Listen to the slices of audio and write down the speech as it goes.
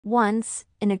Once,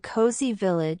 in a cozy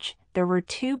village, there were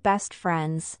two best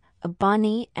friends, a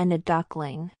bunny and a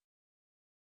duckling.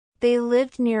 They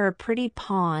lived near a pretty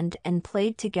pond and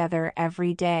played together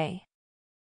every day.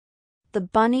 The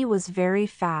bunny was very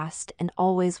fast and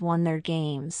always won their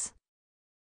games.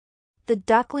 The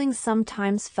duckling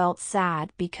sometimes felt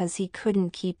sad because he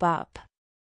couldn't keep up.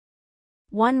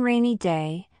 One rainy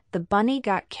day, the bunny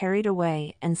got carried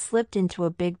away and slipped into a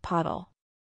big puddle.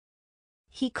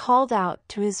 He called out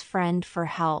to his friend for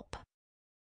help.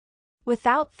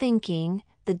 Without thinking,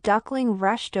 the duckling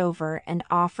rushed over and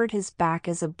offered his back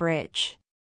as a bridge.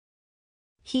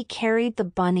 He carried the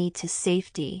bunny to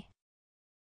safety.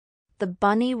 The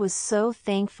bunny was so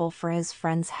thankful for his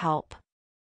friend's help.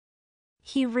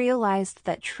 He realized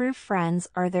that true friends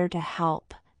are there to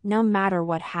help, no matter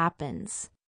what happens.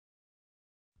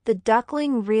 The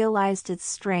duckling realized its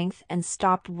strength and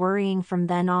stopped worrying from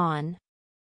then on.